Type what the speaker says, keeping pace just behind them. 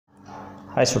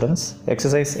Hi students,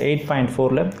 exercise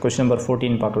 8.4 question number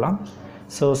 14 பார்க்கலாம்.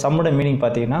 So சம்மோட meaning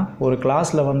பார்த்தீங்கன்னா ஒரு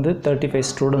கிளாஸில் வந்து 35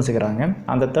 ஸ்டூடெண்ட்ஸ் இருக்கிறாங்க.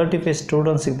 அந்த 35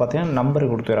 ஸ்டூடெண்ட்ஸுக்கு பார்த்தீங்கன்னா நம்பர்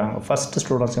கொடுத்துக்கிறாங்க. ஃபஸ்ட்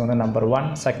ஸ்டூடெண்ட்ஸுக்கு வந்து number 1,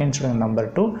 second student number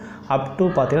 2, up to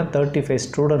பார்த்தீங்கன்னா 35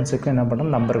 ஸ்டூடெண்ட்ஸுக்கு என்ன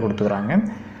பண்ணுறோம் நம்பர் கொடுத்துக்கிறாங்க.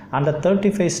 அந்த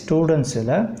 35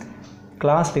 ஸ்டூடெண்ட்ஸில்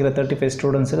கிளாஸில் இருக்கிற 35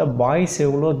 ஸ்டூடெண்ட்ஸில் பாய்ஸ்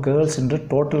எவ்வளோ கேர்ள்ஸ் என்று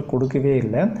டோட்டல் கொடுக்கவே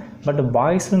இல்லை. பட்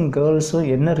பாய்ஸும் கேர்ள்ஸும்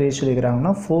என்ன ரேஷியோவில்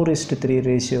இருக்கிறாங்கன்னா 4:3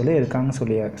 ரேஷியோவில் இருக்காங்கன்னு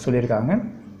சொல்லியிருக்காங்க.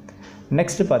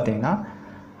 நெக்ஸ்ட்டு பார்த்தீங்கன்னா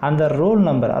அந்த ரோல்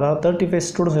நம்பர், அதாவது 35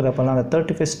 ஸ்டூடெண்ட்ஸ் இருப்பலாம். அந்த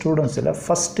 35 ஸ்டூடெண்ட்ஸில்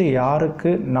ஃபஸ்ட்டு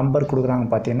யாருக்கு நம்பர் கொடுக்குறாங்க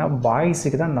பார்த்தீங்கன்னா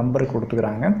பாய்ஸுக்கு தான் நம்பர்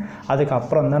கொடுத்துக்கிறாங்க.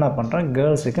 அதுக்கப்புறம் தான் நான் பண்ணுறேன்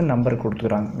கேர்ள்ஸுக்கு நம்பர்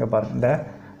கொடுத்துக்கிறாங்க. இங்கே பாருங்கள், இந்த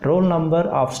roll number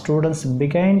of students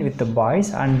பிகைன் with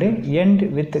boys and end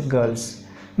with girls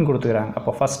கொடுத்துக்கிறாங்க.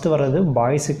 அப்போ ஃபஸ்ட்டு வர்றது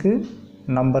பாய்ஸுக்கு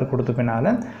நம்பர் கொடுத்த பின்னால்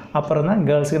அப்புறம் தான்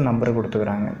கேர்ள்ஸுக்கு நம்பர்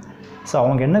கொடுத்துக்கிறாங்க. ஸோ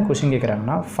அவங்க என்ன கொஷின்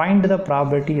கேட்குறாங்கன்னா, find the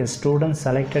probability a student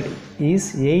selected is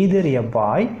either a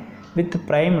boy with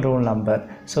prime roll number.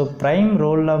 So prime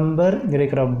roll number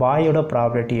இருக்கிற பாயோட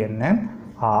ப்ராபபிலிட்டி என்ன,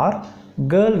 or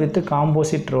girl with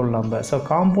composite roll number. So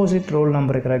composite roll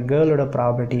number இருக்கிற கேர்ளோட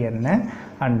probability என்ன,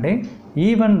 and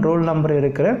even roll number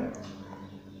இருக்கிற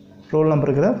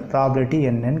probability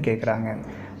என்னன்னு கேட்குறாங்க.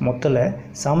 மொத்தத்தில்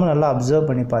some நல்லா observe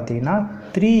பண்ணி பார்த்தீங்கன்னா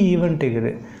 3 ஈவெண்ட்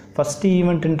இருக்குது. ஃபஸ்ட்டு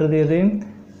ஈவெண்ட்டுன்றது எது,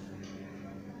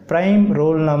 ப்ரைம்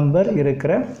ரோல் நம்பர்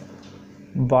இருக்கிற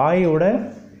பாயோட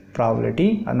probability,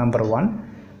 number 1.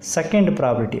 Second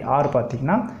probability R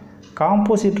பார்த்திங்கன்னா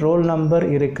காம்போசிட் ரோல் நம்பர்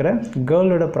இருக்கிற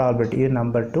கேர்ளோட ப்ராபபிலிட்டி, இது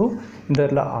நம்பர் 2, இந்த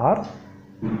இதில் ஆர்.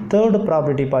 தேர்டு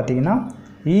ப்ராபபிலிட்டி பார்த்திங்கன்னா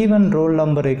ஈவன் ரோல்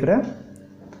நம்பர் இருக்கிற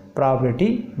ப்ராபபிலிட்டி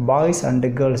பாய்ஸ் அண்டு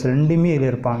கேர்ள்ஸ் ரெண்டுமே இதில்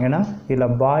இருப்பாங்க. ஏன்னா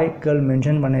இதில் பாய் கேர்ள்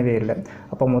மென்ஷன் பண்ணவே இல்லை.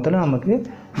 அப்போ முதல்ல நமக்கு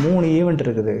 3 ஈவெண்ட்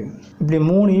இருக்குது. இப்படி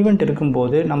 3 ஈவெண்ட்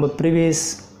இருக்கும்போது நம்ம ப்ரீவியஸ்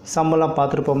சம்மெல்லாம்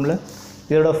பார்த்துருப்போம்ல,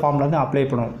 இதோட ஃபார்முலா தான் அப்ளை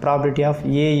பண்ணுவோம். Probability of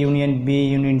A union B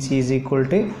union C is equal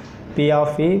to P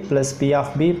of A plus P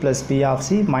of B plus P of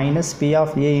C minus P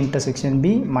of A intersection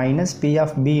B minus P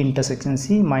of B intersection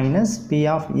C minus P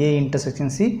of A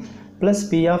intersection C plus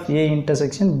P of A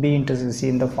intersection B intersection C.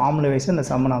 இந்த formula wise இந்த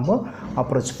சம்மை நம்ம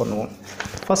approach பண்ணுவோம்.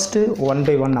 First 1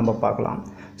 by 1 நம்ம பார்க்கலாம்.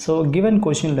 So given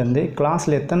கொஷின்லேருந்து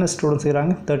கிளாஸில் எத்தனை students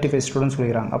இருக்கிறாங்க, 35 students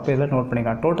இருக்கிறாங்க. அப்போ இதெல்லாம் நோட்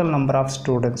பண்ணிக்கலாம். டோட்டல் நம்பர் ஆஃப்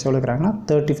ஸ்டூடெண்ட்ஸ் எவ்வளோ இருக்கிறாங்கன்னா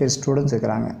 35 ஸ்டூடெண்ட்ஸ்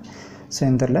இருக்கிறாங்க. ஸோ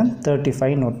இந்த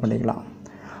 35 நோட் பண்ணிக்கலாம்.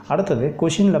 அடுத்தது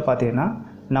கொஷினில் பார்த்தீங்கன்னா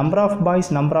number of boys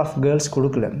number of girls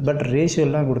கொடுக்கல, பட்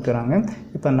ரேஷியோலாம் கொடுக்குறாங்க.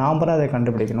 இப்போ நாம அதை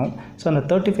கண்டுபிடிக்கணும். ஸோ அந்த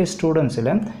 35 ஸ்டூடெண்ட்ஸில்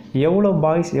எவ்வளோ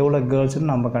பாய்ஸ் எவ்வளோ கேர்ள்ஸ்னு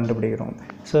நம்ம கண்டுபிடிக்கிறோம்.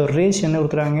 ஸோ ரேஷியோ என்ன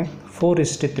கொடுக்குறாங்க,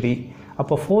 4:3.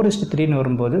 அப்போ 4:3ன்னு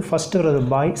வரும்போது ஃபஸ்ட்டு வருது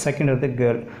பாய், செகண்ட் வருது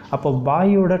கேர்ள். அப்போ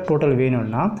பாயோட டோட்டல்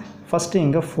வேணும்னா ஃபஸ்ட்டு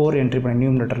இங்கே 4 என்ட்ரி பண்ணி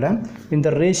நியூமரேட்டரில் இந்த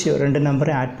ரேஷியோ 2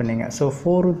 நம்பரையும் ஆட் பண்ணிங்க. ஸோ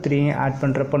 4 3 ஆட்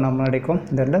பண்ணுறப்போ நம்ம கிடைக்கும்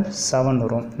இந்த 7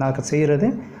 வரும். நான் செய்கிறது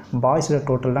பாய்ஸோட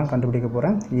டோட்டல் தான் கண்டுபிடிக்க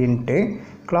போகிறேன். இன்ட்டு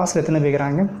கிளாஸில் எத்தனை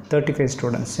பேக்கிறாங்க 35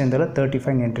 ஸ்டூடெண்ட்ஸ், இந்த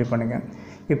 35 என்ட்ரி பண்ணுங்கள்.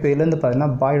 இப்போ இதுலேருந்து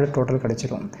பார்த்தீங்கன்னா பாயோட டோட்டல்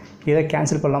கிடச்சிடும். இதை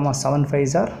கேன்சல் பண்ணலாமா, 7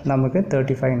 5s நமக்கு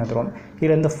 35 வந்துடும்.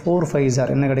 இதுலேருந்து 4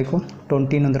 5s என்ன கிடைக்கும்,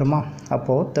 20 வந்துடுமா.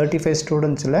 அப்போது 35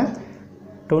 ஸ்டூடெண்ட்ஸில்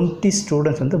 20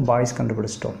 ஸ்டூடெண்ட்ஸ் வந்து பாய்ஸ்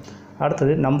கண்டுபிடிச்சிட்டோம்.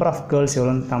 அடுத்தது நம்பர் ஆஃப் கேர்ள்ஸ்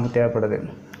எவ்வளோன்னு நமக்கு தேவைப்படுது.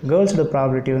 கேர்ள்ஸோட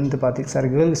ப்ராபபிலிட்டி வந்து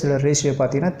கேர்ள்ஸோட ரேஷியோ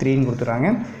பார்த்தீங்கன்னா 3ன்னு கொடுத்துறாங்க.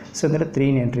 ஸோ இதில்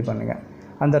 3ன்னு என்ட்ரி பண்ணுங்கள்.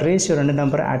 அந்த ரேஷியோ 2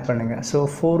 நம்பரை ஆட் பண்ணுங்கள். ஸோ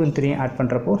 4 3 ஆட்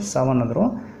பண்ணுறப்போ 7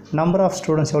 வந்துடும். நம்பர் ஆஃப்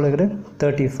ஸ்டூடெண்ட்ஸ் எவ்வளோ இருக்குது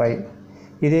 35.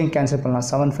 இதையும் கேன்சல் பண்ணலாம்.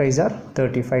 7 5s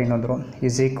 35 வந்துடும்.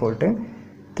 இஸ் ஈக்குவல் டு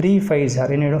 3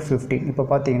 5s என்னோட 15. இப்போ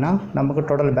பார்த்தீங்கன்னா நமக்கு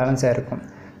டோட்டல் பேலன்ஸாக இருக்கும்.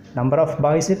 Number of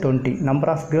boys 20,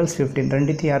 number of girls 15,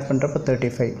 ரெண்டுத்தையும் ஆட் பண்ணுறப்போ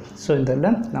 35. ஸோ இதில்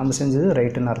நம்ம செஞ்சது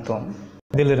ரைட்டுன்னு அர்த்தம்.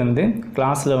 இதிலிருந்து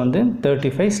கிளாஸில் வந்து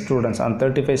 35 ஸ்டூடெண்ட்ஸ், அந்த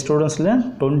 35 ஸ்டூடெண்ட்ஸில்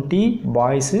 20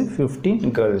 பாய்ஸு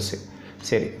 15 கேர்ள்ஸு.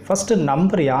 சரி, ஃபஸ்ட்டு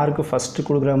நம்பர் யாருக்கு ஃபஸ்ட்டு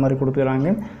கொடுக்குற மாதிரி கொடுக்குறாங்க.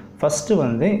 ஃபஸ்ட்டு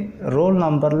வந்து roll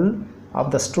number of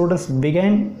the students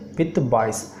பிகைன் with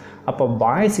boys. அப்போ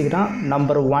பாய்ஸுக்கு தான்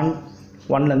நம்பர்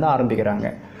 1லேருந்து ஆரம்பிக்கிறாங்க.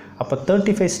 அப்போ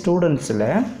 35 ஸ்டூடெண்ட்ஸில்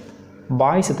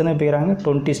பாய்ஸ் எத்தனை பேராங்க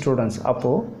 20 ஸ்டூடெண்ட்ஸ்.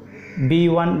 அப்போது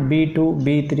B1 B2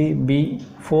 B3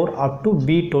 B4 up to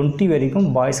B20 வரைக்கும்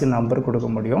பாய்ஸுக்கு நம்பர் கொடுக்க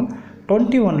முடியும்.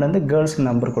 21லேருந்து கேர்ள்ஸுக்கு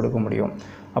நம்பர் கொடுக்க முடியும்.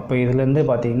 அப்போ இதுலேருந்து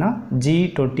பார்த்தீங்கன்னா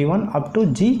G21 அப் டு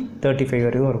G35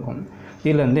 வரைக்கும் இருக்கும்.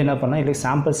 இதுலேருந்து என்ன பண்ணால் இதுக்கு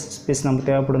சாம்பிள் ஸ்பேஸ் நமக்கு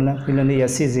தேவைப்படும்ல. இதுலேருந்து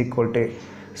S is equal to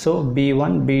so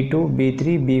B1 B2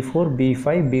 B3 B4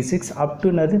 B5 B6 up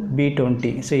டுனது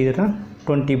B20. So இதுதான்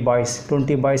 20 பாய்ஸ்.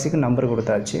 20 பாய்ஸுக்கு நம்பர்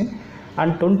கொடுத்தாச்சு.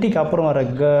 அண்ட் 20க்கு அப்புறம் வர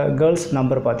கேர்ள்ஸ்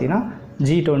நம்பர் பார்த்தீங்கன்னா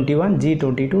G21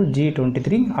 G22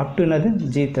 G23 அப் டுனது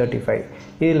G35.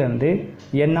 இதிலேருந்து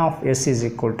n of S is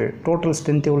equal to total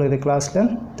strength எவ்வளோ இது கிளாஸில்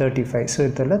 35. So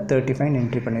இதில் 35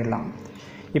 என்ட்ரி பண்ணிடலாம்.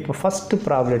 இப்போ ஃபஸ்ட்டு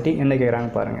ப்ராபபிலிட்டி என்ன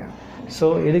கேட்குறாங்க பாருங்கள். ஸோ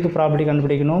இதுக்கு ப்ராபபிலிட்டி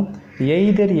கண்டுபிடிக்கணும்.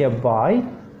 either a boy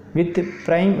with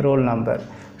prime roll number.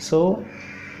 So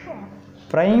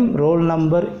prime roll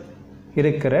number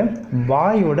இருக்கிற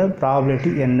பாயோட ப்ராபபிலிட்டி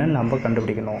என்னன்னு நம்ம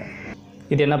கண்டுபிடிக்கணும்.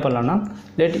 இது என்ன பண்ணலாம்னா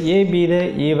let A be the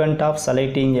event of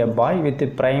selecting a boy with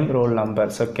prime roll number.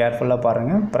 So கேர்ஃபுல்லாக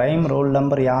பாருங்கள், ப்ரைம் ரோல்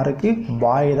நம்பர் யாருக்கு?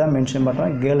 பாய் தான் மென்ஷன்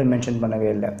பண்ணுறோம், கேர்ள் மென்ஷன் பண்ணவே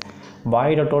இல்லை.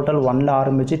 பாயோட டோட்டல் 1ல்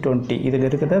ஆரம்பித்து 20, இதில்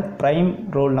இருக்கிற ப்ரைம்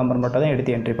ரோல் நம்பர் மட்டும் தான்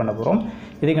எடுத்து என்ட்ரி பண்ண போகிறோம்.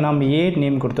 இதுக்கு நம்ம ஏ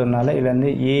நேம் கொடுத்ததுனால இதில்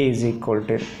வந்து ஏ இஸ் ஈக்குவல்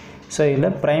டு, ஸோ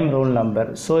இதில் ப்ரைம் ரோல் நம்பர்.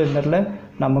 ஸோ இதில்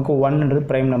நமக்கு 1ன்றது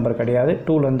ப்ரைம் நம்பர் கிடையாது,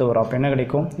 2லேருந்து வரும். அப்போ என்ன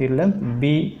கிடைக்கும்? இதில்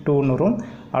B2ன்னு வரும்,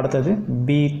 அடுத்தது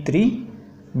B3,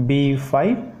 B5,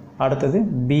 அடுத்தது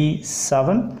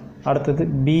B7, அடுத்தது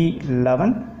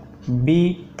B11,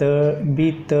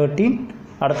 B13,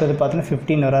 அடுத்தது பார்த்தீங்கன்னா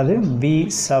 15 வராது,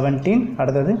 B17,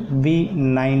 அடுத்தது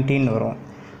B19 வரும்.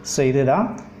 ஸோ இதுதான்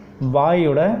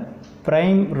பாயோட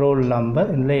ப்ரைம் ரோல்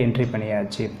நம்பர் இதில் என்ட்ரி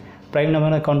பண்ணியாச்சு. ப்ரைம்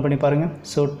நம்பரை கவுண்ட் பண்ணி பாருங்கள்.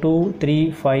 ஸோ 2, 3,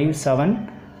 5, 7,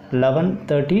 11,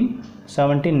 13,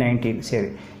 17, 19. சரி,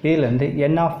 இதிலேருந்து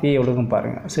n of a எவ்வளோக்கும்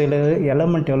பாருங்கள். ஸோ இதில்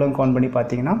எலமெண்ட் எவ்வளோ கவுண்ட் பண்ணி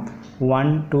பார்த்தீங்கன்னா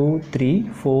 1, 2, 3,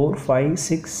 4, 5,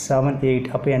 6, 7, 8.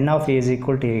 அப்போ n of a is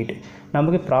equal to 8.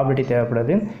 நமக்கு ப்ராபபிலிட்டி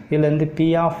தேவைப்படுது. இதிலேருந்து p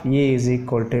of a is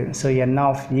equal to, so n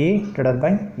of a divided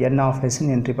by n of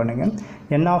sன்னு entry பண்ணுங்கள்.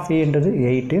 n of aன்றது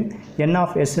 8, n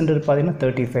of sன்றது பார்த்தீங்கன்னா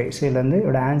 35. ஸோ இதிலேருந்து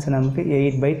இதோட ஆன்சர் நமக்கு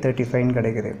 8/35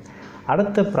 கிடைக்குது.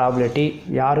 அடுத்த ப்ராபபிலிட்டி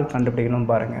யாருக்கு கண்டுபிடிக்கணும்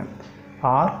பாருங்கள்.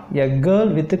 R a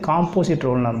girl with composite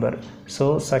roll number. So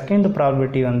second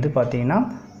probability வந்து பார்த்திங்கன்னா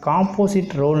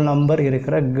காம்போசிட் ரோல் நம்பர்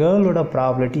இருக்கிற கேர்ளோட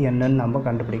ப்ராபபிலிட்டி என்னன்னு நம்ம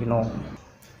கண்டுபிடிக்கணும்.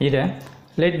 இதை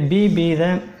let B be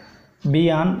the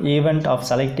an event of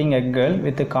selecting a girl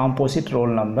with a composite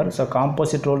roll number. So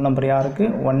composite roll number யாருக்கு?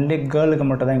 Only கேர்ளுக்கு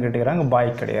மட்டும் தான் கேட்டுக்கிறாங்க, பாய்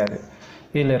கிடையாது.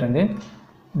 இதிலிருந்து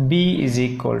B is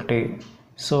equal to,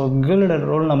 so கேர்ளோட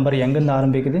roll number எங்கேருந்து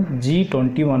ஆரம்பிக்குது?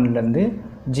 G21லேருந்து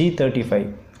G35.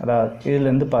 அதாவது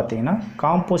இதிலேருந்து பார்த்தீங்கன்னா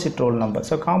composite roll number.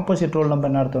 So composite roll number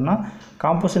என்ன அர்த்தம்னா,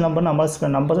 காம்போசிட் நம்பர்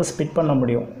நம்பர்ஸை ஸ்பிட் பண்ண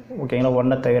முடியும், ஓகேங்களா,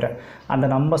 ஒன்றை தவிர அந்த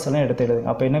நம்பர்ஸ் எல்லாம் எடுத்துக்கிடுது.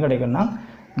 அப்போ என்ன கிடைக்குன்னா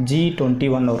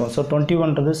G21 வரும். So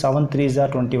 21ன்றது 7 3s are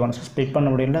 21. So split பண்ண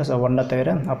முடியல, ஸோ ஒன்றை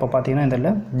தவிர. அப்போ பார்த்தீங்கன்னா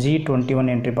இதில் G21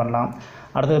 என்ட்ரி பண்ணலாம்.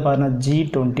 அடுத்தது பார்த்தீங்கன்னா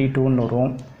G22ன்னு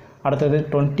வரும். அடுத்தது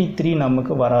 23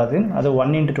 நமக்கு வராது, அது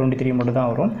 1 × 23 மட்டும் தான்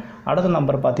வரும். அடுத்த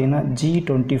நம்பர் பார்த்தீங்கன்னா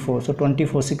G24. ஸோ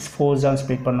 24 6 4s தான்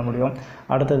ஸ்ப்ளிட் பண்ண முடியும்.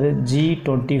 அடுத்தது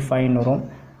G25 வரும்.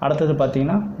 அடுத்தது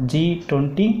பார்த்தீங்கன்னா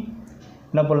G20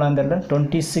 என்ன போடலாம் தெரியல,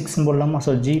 26 போடலாமா?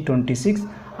 So G26.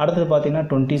 அடுத்தது பார்த்தீங்கன்னா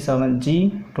 27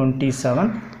 G27.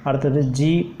 அடுத்தது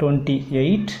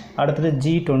G28. அடுத்தது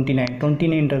G29.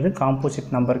 29ன்றது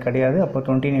காம்போசிட் நம்பர் கிடையாது, அப்போ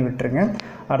 29 விட்டுருங்க.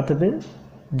 அடுத்தது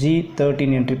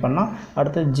G13 என்ட்ரி பண்ணலாம்.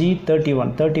 அடுத்து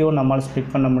G31 நம்மளால்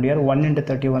ஸ்ப்ளிட் பண்ண முடியாது, 1 ×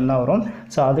 31 தான் வரும்.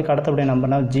 ஸோ அதுக்கு அடுத்தபடிய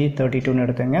நம்பர்னா G32ன்னு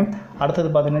எடுத்துங்க. அடுத்தது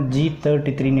பார்த்தீங்கன்னா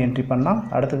G33ன்னு என்ட்ரி பண்ணலாம்.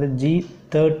 அடுத்தது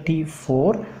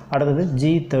G34, அடுத்தது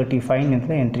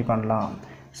G35 என்ட்ரி பண்ணலாம்.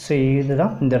 ஸோ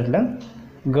இதுதான் இந்த இடத்துல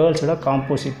கேர்ள்ஸோட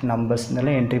காம்போசிட் நம்பர்ஸ்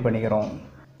இதெல்லாம் என்ட்ரி பண்ணிக்கிறோம்.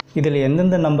 இதில்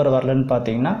எந்தெந்த நம்பர் வரலன்னு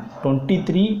பார்த்தீங்கன்னா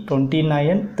 23,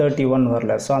 29, 31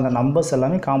 வரல. ஸோ அந்த நம்பர்ஸ்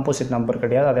எல்லாமே காம்போசிட் நம்பர்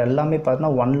கிடையாது, அது எல்லாமே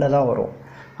பார்த்தீங்கன்னா 1ல் தான் வரும்.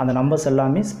 அந்த நம்பர்ஸ்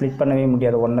எல்லாமே ஸ்ப்ளிட் பண்ணவே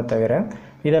முடியாது, ஒன்றை தவிர.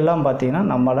 இதெல்லாம் பார்த்தீங்கன்னா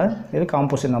நம்மளால் இது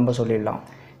காம்போசிட் நம்பர் சொல்லிடலாம்.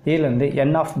 இதிலேருந்து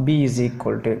n of b is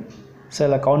equal to, so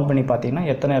இதில் கவுண்ட் பண்ணி பார்த்தீங்கன்னா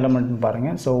எத்தனை எலமெண்ட்னு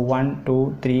பாருங்கள். So 1 2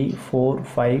 3 4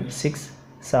 5 6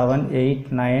 7 8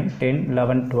 9 10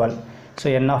 11 12. So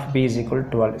n of b is equal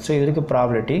to 12. So இதற்கு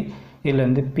ப்ராபபிலிட்டி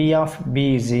இதிலேருந்து p of b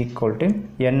is equal to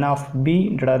n of b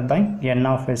divided by n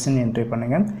of sன்னு entry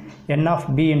பண்ணுங்கள். n of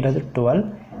bன்றது 12,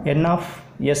 n of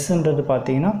sன்றது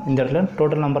பார்த்தீங்கன்னா இந்த இடத்துல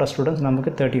டோட்டல் நம்பர் ஆஃப் ஸ்டூடெண்ட்ஸ்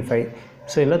நமக்கு 35.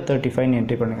 So இதில் 35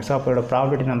 entry பண்ணுங்கள். So அப்போட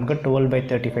probability நமக்கு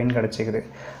 12/35 கிடச்சிக்குது.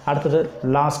 அடுத்தது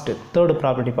லாஸ்ட்டு தேர்டு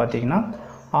ப்ராபபிலிட்டி பார்த்தீங்கன்னா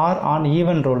R on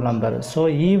even roll number. So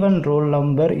even roll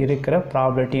number இருக்கிற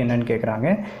ப்ராபபிலிட்டி என்னென்னு கேட்குறாங்க.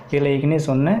 இதில் ஏற்கனவே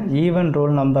சொன்னேன், ஈவன்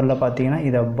ரோல் நம்பரில் பார்த்தீங்கன்னா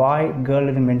இதை பாய் கேர்ள்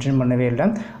இது மென்ஷன் பண்ணவே இல்லை.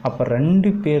 அப்போ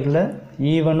 2 பேரில்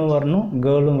ஈவனும் வரணும்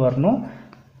கேர்ளும் வரணும்,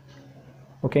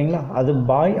 ஓகேங்களா. அது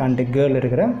பாய் அண்டு கேர்ள்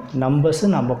இருக்கிற நம்பர்ஸு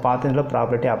நம்ம பார்த்ததில்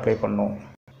ப்ராபபிலிட்டி அப்ளை பண்ணோம்.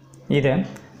 இதை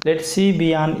let C be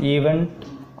an event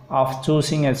of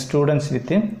choosing a students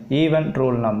with even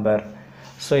roll number.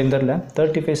 So இந்த இடத்துல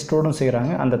 35 ஸ்டூடெண்ட்ஸ்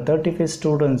செய்கிறாங்க. அந்த 35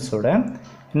 ஸ்டூடெண்ட்ஸோட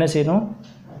என்ன செய்யணும்,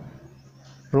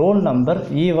 ரோல் நம்பர்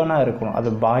ஈவனாக இருக்கணும், அது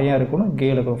பாயாக இருக்கணும்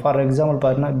கேர்ள் இருக்கணும். ஃபார் எக்ஸாம்பிள்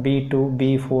பார்த்தீங்கன்னா B2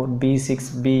 B4 B6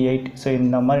 B8. So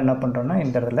இந்த மாதிரி என்ன பண்ணுறோன்னா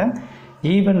இந்த இடத்துல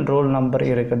ஈவன் ரோல் நம்பர்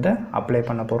இருக்கிறத அப்ளை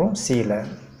பண்ண போகிறோம் Cயில்.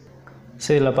 ஸோ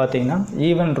இதில் பார்த்தீங்கன்னா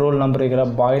ஈவன் ரோல் நம்பர் இருக்கிற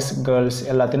பாய்ஸ் கேர்ள்ஸ்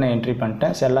எல்லாத்தையும் நான் என்ட்ரி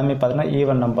பண்ணிட்டேன். ஸோ எல்லாமே பார்த்தீங்கன்னா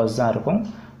ஈவன் நம்பர்ஸ் தான் இருக்கும்.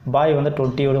 பாய் வந்து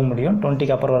 20 முடியும்,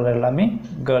 20க்கு அப்புறம் வர எல்லாமே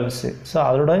கேர்ள்ஸு. ஸோ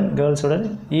அதோட கேர்ள்ஸோட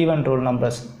ஈவன் ரோல்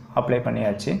நம்பர்ஸ் அப்ளை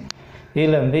பண்ணியாச்சு.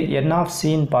 இதில் வந்து n of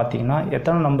cன்னு பார்த்தீங்கன்னா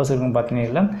எத்தனை நம்பர்ஸ் இருக்குன்னு பார்த்தீங்கன்னா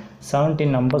இதில்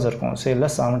 17 நம்பர்ஸ் இருக்கும். ஸோ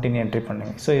இதில் 17 என்ட்ரி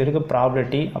பண்ணுங்க. ஸோ இதுக்கு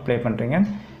ப்ராபபிலிட்டி அப்ளை பண்ணுறீங்க.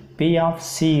 P of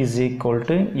C is equal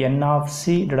to n of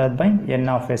C divided by n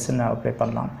of S ன்னு அப்ளை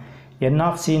பண்ணலாம். n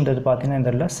of Cன்றது பார்த்தீங்கன்னா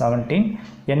இந்த இதில் 17,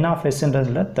 n of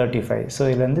Sன்றதுல 35. ஸோ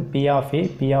இதுலேருந்து P of A,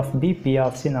 P of B, P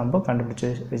of C நம்ம கண்டுபிடிச்சி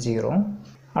வச்சுக்கிறோம்.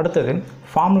 அடுத்தது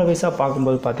ஃபார்முலா வைஸாக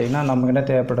பார்க்கும்போது பார்த்தீங்கன்னா நமக்கு என்ன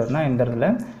தேவைப்படுதுன்னா இந்த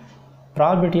இடத்துல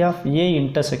probability of A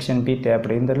intersection B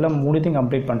தேவைப்படுது. இந்த இடத்துல மூணுத்தையும்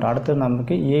கம்ப்ளீட் பண்ணுறோம். அடுத்தது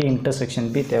நமக்கு A இன்டர்செக்ஷன்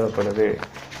B தேவைப்படுது.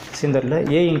 ஸோ இந்த இடத்துல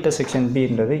A இன்டர்செக்ஷன்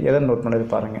Bன்றது எதை நோட் பண்ணுது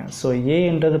பாருங்கள். ஸோ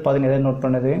Aன்றது பார்த்தீங்கன்னா எதை நோட்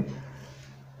பண்ணுது,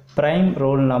 ப்ரைம்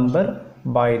ரோல் நம்பர்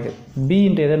பாய்து.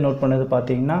 Bன்றது எதை நோட் பண்ணுது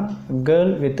பார்த்தீங்கன்னா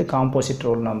girl with composite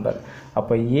roll number.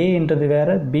 அப்போ Aன்றது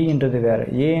வேறு, Bன்றது வேறு.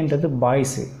 Aன்றது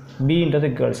பாய்ஸு, Bன்றது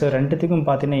கேர்ள்ஸ். ஸோ ரெண்டுத்துக்கும்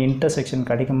பார்த்தீங்கன்னா இன்டர்செக்ஷன்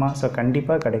கிடைக்குமா? ஸோ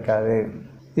கண்டிப்பாக கிடைக்காது.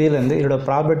 இதிலேருந்து இதோட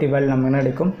ப்ராபபிலிட்டி வேல்யூ நம்ம என்ன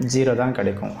கிடைக்கும், 0 தான்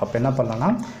கிடைக்கும். அப்போ என்ன பண்ணலாம்னா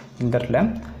இந்த இடத்துல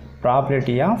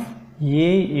probability of A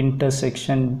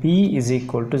intersection B is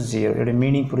equal to 0. இதோட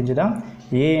மீனிங் புரிஞ்சுதா?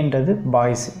 Aன்றது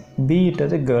பாய்ஸ்,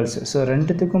 Bன்றது கேர்ள்ஸ். ஸோ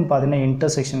ரெண்டுத்துக்கும் பார்த்தீங்கன்னா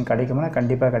இன்டர்செக்ஷன் கிடைக்கும்னா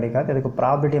கண்டிப்பாக கிடைக்காது. இதுக்கு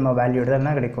ப்ராபபிலிட்டி நம்ம வேல்யூ எடுத்தால்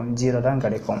என்ன கிடைக்கும், 0 தான்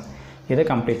கிடைக்கும். இதை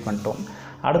கம்ப்ளீட் பண்ணிட்டோம்.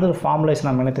 அடுத்தது ஃபார்முலேஷன்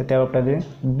நம்ம என்ன தேவைப்படுது,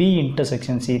 B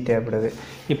இன்டர்செக்ஷன் C தேவைப்படுது.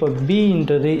 இப்போ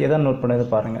Bன்றது எதை நோட் பண்ணுறது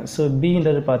பாருங்கள். ஸோ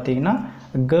Bன்றது பார்த்தீங்கன்னா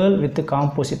girl with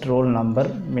composite roll number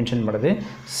mention பண்ணுது.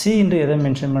 Cன்றது எதை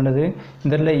மென்ஷன் பண்ணுது,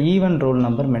 இந்த இடத்துல ஈவன் ரோல்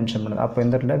நம்பர் மென்ஷன் பண்ணுது. அப்போ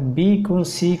இந்த இடத்துல Bக்கும்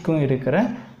Cக்கும் இருக்கிற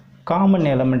காமன்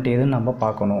எலமெண்ட் எதுன்னு நம்ம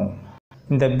பார்க்கணும்.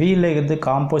 இந்த Bயில் இருந்து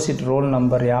காம்போசிட் ரோல்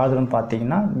நம்பர் யாருன்னு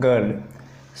பார்த்தீங்கன்னா கேர்ள்.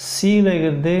 Cயில்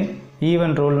இருந்து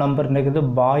ஈவன் ரோல் நம்பர் இருக்குது,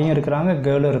 பாயும் இருக்கிறாங்க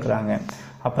கேர்ளும் இருக்கிறாங்க.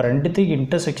 அப்போ ரெண்டுத்துக்கு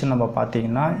இன்டர்செக்ஷன் நம்ம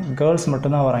பார்த்தீங்கன்னா கேர்ள்ஸ்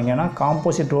மட்டும்தான் வராங்க. ஏன்னா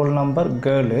காம்போசிட் ரோல் நம்பர்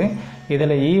கேர்ளு,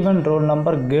 இதில் ஈவன் ரோல்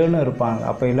நம்பர் கேர்ளும் இருப்பாங்க.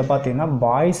 அப்போ இதில் பார்த்தீங்கன்னா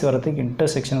பாய்ஸ் வரதுக்கு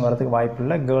இன்டர்செக்ஷன் வரதுக்கு வாய்ப்பு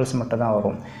இல்லை, கேர்ள்ஸ் மட்டும் தான்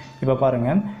வரும். இப்போ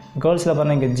பாருங்கள் கேர்ள்ஸில்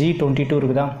பாருங்கள் இங்கே G22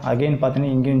 இருக்குதா, அகெயின்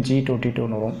பார்த்தீங்கன்னா இங்கேயும் G22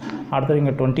 வரும். அடுத்தது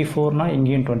இங்கே 24னா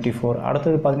இங்கேயும் 24.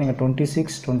 அடுத்தது பார்த்தீங்கன்னா இங்கே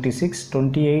 26, 26,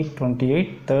 28, 28,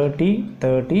 30,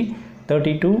 30,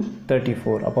 32,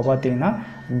 34. அப்போ பார்த்தீங்கன்னா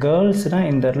கேர்ள்ஸ்னால்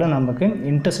இந்த இடத்துல நமக்கு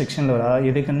இன்டர்செக்ஷனில் வரும்.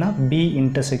 எதுக்குன்னா B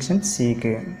இன்டர்செக்ஷன்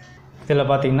Cக்கு. இதில்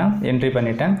பார்த்தீங்கன்னா என்ட்ரி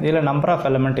பண்ணிட்டேன். இதில் நம்பர் ஆஃப்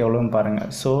எலமெண்ட் எவ்வளோன்னு பாருங்கள்.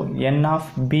 So n of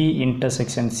B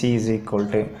intersection C is equal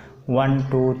to 1,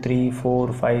 2, 3, 4,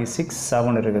 5, 6,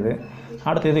 7 இருக்குது.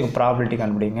 அடுத்து இதுக்கு ப்ராபபிலிட்டி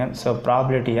கண்டுபிடிங்க. So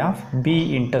probability of B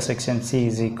intersection C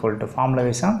is equal to formula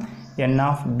வைஸாக n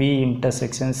of B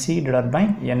intersection C divided by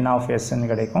n of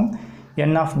Sன்னு கிடைக்கும்.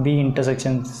 n of B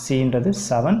intersection Cன்றது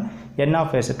 7, n of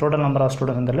S total number of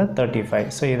students இதில் 35.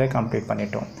 So இதை complete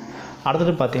பண்ணிட்டோம்.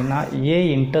 அடுத்தது பார்த்திங்கன்னா A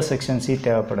intersection C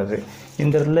தேவைப்படுது.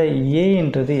 இந்த இடத்துல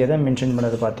Aன்றது எதை மென்ஷன்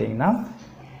பண்ணுறது பார்த்தீங்கன்னா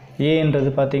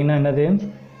Aன்றது பார்த்தீங்கன்னா என்னது,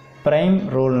 ப்ரைம்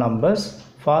ரோல் நம்பர்ஸ்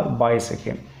ஃபார்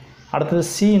பாய்ஸுக்கு. அடுத்தது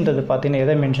Cன்றது பார்த்தீங்கன்னா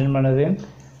எதை மென்ஷன் பண்ணுது,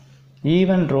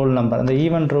 ஈவன் ரோல் நம்பர். அந்த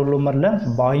ஈவன் ரோல் நம்பரில்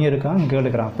பாயும் இருக்காங்க கேர்ள்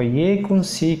இருக்கிறாங்க. இப்போ Aக்கும்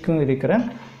Cக்கும் இருக்கிற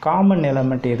காமன்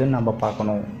எலமெண்ட் எதுன்னு நம்ம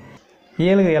பார்க்கணும்.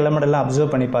 7 எலமெண்ட் எல்லாம்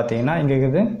அப்சர்வ் பண்ணி பார்த்தீங்கன்னா இங்கே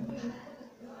இருக்குது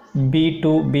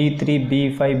B2, B3,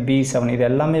 B5, B7 இது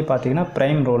எல்லாமே பார்த்தீங்கன்னா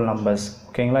ப்ரைம் ரோல் நம்பர்ஸ்.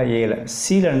 ஓகேங்களா? 7.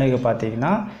 Cயில் என்னக்கு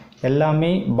பார்த்தீங்கன்னா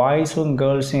எல்லாமே பாய்ஸும்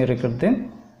கேர்ள்ஸும் இருக்கிறது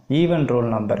even roll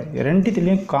number.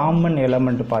 ரெண்டுத்துலேயும் common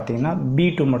element பார்த்தீங்கன்னா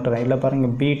B2 மட்டும் தான். இல்லை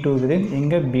பாருங்கள் B2 இருக்குது,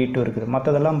 இங்கே B2 இருக்குது.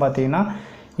 மற்றதெல்லாம் பார்த்தீங்கன்னா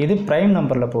இது ப்ரைம்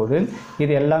நம்பரில் போகுது,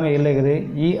 இது எல்லாமே இல்லை இருக்குது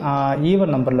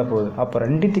ஈவன் நம்பரில் போகுது. அப்போ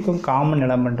ரெண்டுத்துக்கும் காமன்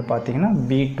எலமெண்ட் பார்த்தீங்கன்னா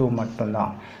B2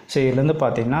 மட்டும்தான். ஸோ இதுலேருந்து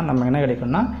பார்த்தீங்கன்னா நம்ம என்ன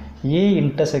கிடைக்கும்னா A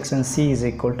intersection C is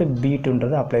equal to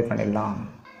B2ன்றது apply பண்ணிடலாம்.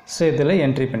 ஸோ இதில்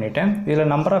என்ட்ரி பண்ணிவிட்டேன்.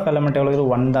 இதில் நம்பர் ஆஃப் எலமெண்ட் எவ்வளோ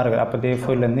இருக்குது, 1 தான் இருக்குது. அப்போ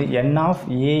தேர்ஃபோர்லேருந்து n of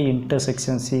A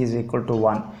intersection C is equal to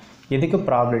 1. இதுக்கு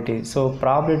probability. So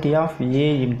probability of A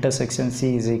intersection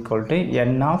C is equal to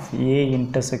n of A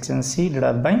intersection C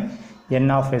divided by n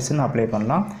of Sன்னு apply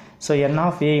பண்ணலாம். So n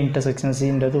of A intersection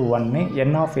Cன்றது 1,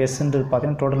 n of Sன்றது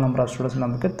பார்த்தீங்கன்னா total number of students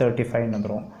நமக்கு 35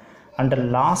 வந்துடும். And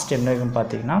last என்ன இருக்குன்னு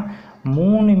பார்த்தீங்கன்னா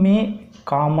மூணுமே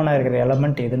காமனாக இருக்கிற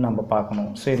எலமெண்ட் எதுன்னு நம்ம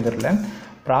பார்க்கணும். ஸோ இந்த இடத்துல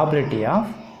probability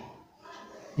of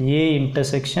A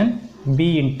intersection B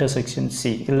intersection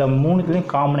C இல்லை மூணுத்துலேயும்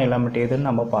காமன் எலமெண்ட் எதுன்னு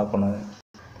நம்ம பார்க்கணும்.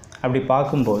 அப்படி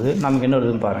பார்க்கும்போது நமக்கு என்ன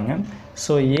வருதுன்னு பாருங்கள்.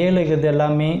 ஸோ 7 இருக்கிறது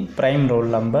எல்லாமே ப்ரைம் ரோல்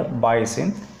நம்பர் பாய்ஸு,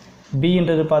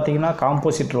 Bன்றது பார்த்தீங்கன்னா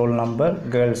காம்போசிட் ரோல் நம்பர்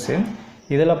கேர்ள்ஸு,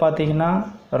 இதில் பார்த்தீங்கன்னா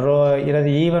இதில்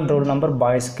even roll number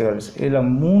boys girls. இதில்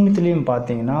மூணுத்துலேயும்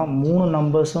பார்த்தீங்கன்னா 3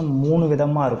 நம்பர்ஸும் 3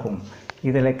 விதமாக இருக்கும்.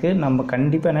 இதற்கு நம்ம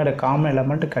கண்டிப்பாக என்னோட காமன்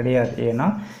எலமெண்ட் கிடையாது. ஏன்னா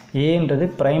ஏன்றது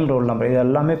ப்ரைம் ரோல் நம்பர், இது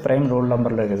எல்லாமே ப்ரைம் ரோல்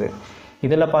நம்பரில் இருக்குது.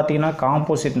 இதில் பார்த்தீங்கன்னா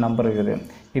காம்போசிட் நம்பர் இருக்குது,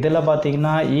 இதில்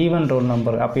பார்த்தீங்கன்னா ஈவன் ரோல்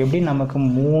நம்பர். அப்போ எப்படி நமக்கு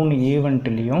 3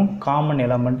 ஈவெண்ட்லேயும் காமன்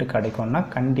எலமெண்ட் கிடைக்கும்னா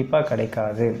கண்டிப்பாக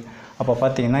கிடைக்காது. அப்போ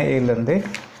பார்த்தீங்கன்னா இதிலேருந்து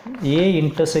A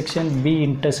intersection B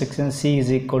intersection C is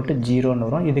equal to 0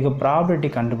 வரும். இதுக்கு ப்ராபபிலிட்டி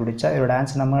கண்டுபிடிச்சா இதோட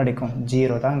ஆன்சர் நம்ம கிடைக்கும்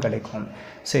 0 தான் கிடைக்கும்.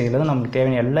 ஸோ இதில் தான் நமக்கு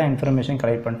தேவையான எல்லா இன்ஃபர்மேஷன்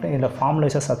கலெக்ட் பண்ணிட்டு இதில்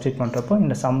ஃபார்முலைஸாக சப்ஸ்டிட் பண்ணுறப்போ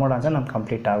இந்த சம்மோட ஆன்சர் நமக்கு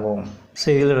கம்ப்ளீட் ஆகும். ஸோ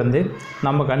இதில் இருந்து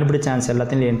நம்ம கண்டுபிடிச்ச ஆன்சர்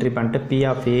எல்லாத்தையும் என்ட்ரி பண்ணிட்டு P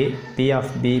of A, P of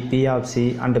B, P of C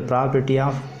and probability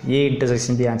of A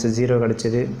intersection B answer 0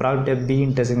 கிடச்சிது. Probability of B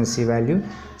intersection C value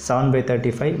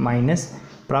 7/35 minus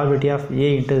probability of A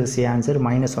into C answer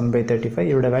minus 1/35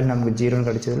 இதோட value நமக்கு 0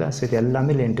 கிடச்சதில்ல. So இது எல்லாமே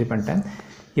இதில் entry பண்ணிட்டேன்.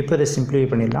 இப்போ இதை simplify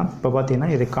பண்ணிடலாம். இப்போ பார்த்தீங்கன்னா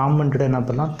இது காமன்டோட என்ன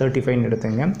பண்ணலாம் 35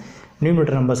 எடுத்துங்க,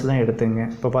 நியூமரேட்டர் நம்பர்ஸ் தான் எடுத்துங்க.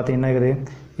 இப்போ பார்த்தீங்கன்னா இது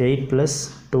 8 +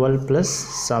 12 +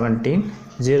 17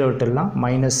 0 விட்டுலாம்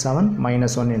 -7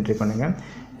 -1 என்ட்ரி பண்ணுங்கள்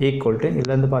ஈக்குவல் டு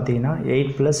இதுலேருந்து பார்த்தீங்கன்னா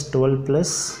 8 +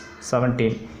 12 +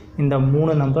 17 இந்த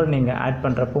 3 நம்பர் நீங்கள் ஆட்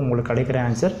பண்ணுறப்போ உங்களுக்கு கிடைக்கிற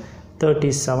ஆன்சர்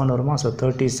 37 வருமா. ஸோ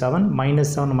 37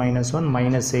 -7 -1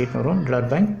 -8 வரும்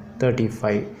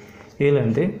 /35.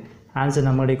 இதிலேருந்து ஆன்சர்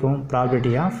நம்ம கிடைக்கும்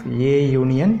probability of A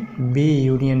union B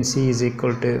union C is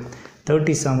equal to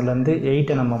 37லேருந்து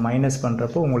 8 நம்ம மைனஸ்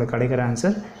பண்ணுறப்போ உங்களுக்கு கிடைக்கிற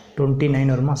ஆன்சர்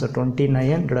 29 வருமா. ஸோ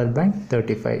 29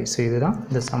 /35. ஸோ இதுதான்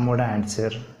இந்த சம்மோட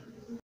ஆன்சர்.